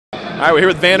right, we're here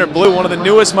with Vander Blue, one of the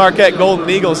newest Marquette Golden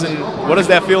Eagles, and what does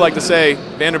that feel like to say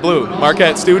Vander Blue,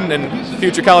 Marquette student and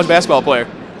future college basketball player?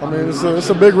 I mean, it's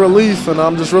a big relief, and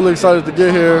I'm just really excited to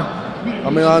get here. I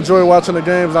mean, I enjoy watching the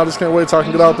games, and I just can't wait till I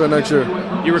can get out there next year.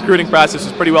 Your recruiting process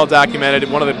is pretty well documented,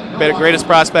 one of the greatest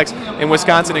prospects in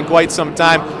Wisconsin in quite some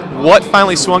time. What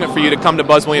finally swung it for you to come to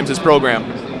Buzz Williams' program?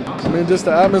 I mean, just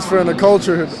the atmosphere and the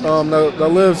culture that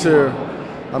lives here.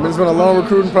 I mean, it's been a long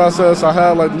recruiting process. I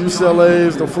had like the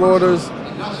UCLAs, the Floridas,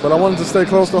 but I wanted to stay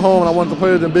close to home, and I wanted to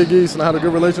play in Big East, and I had a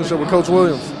good relationship with Coach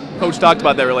Williams. Coach talked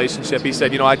about that relationship. He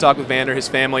said, you know, I talked with Vander, his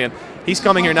family, and he's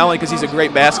coming here not only because he's a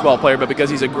great basketball player, but because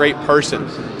he's a great person.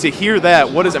 To hear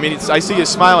that, what is? I mean, I see you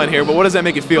smiling here, but what does that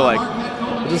make you feel like?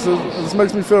 It just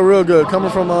makes me feel real good. Coming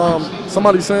from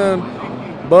somebody saying,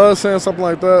 Buzz saying something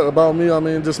like that about me, I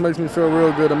mean, it just makes me feel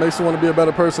real good. It makes me want to be a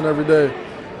better person every day.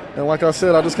 And like I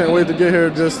said, I just can't wait to get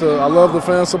here. I love the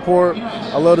fan support.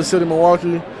 I love the city of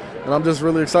Milwaukee, and I'm just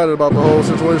really excited about the whole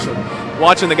situation.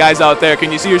 Watching the guys out there,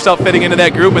 can you see yourself fitting into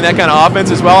that group and that kind of offense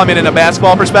as well? I mean, in a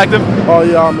basketball perspective? Oh,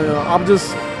 yeah. I mean, I'm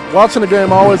just watching the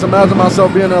game. I always imagine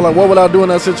myself being there, like, what would I do in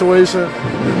that situation?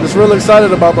 Just really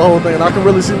excited about the whole thing, and I can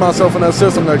really see myself in that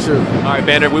system next year. All right,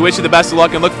 Vander, we wish you the best of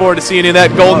luck and look forward to seeing you in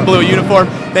that golden blue uniform.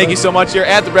 Thank you so much here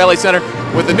at the Bradley Center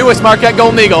with the newest Marquette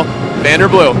Golden Eagle, Vander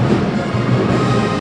Blue.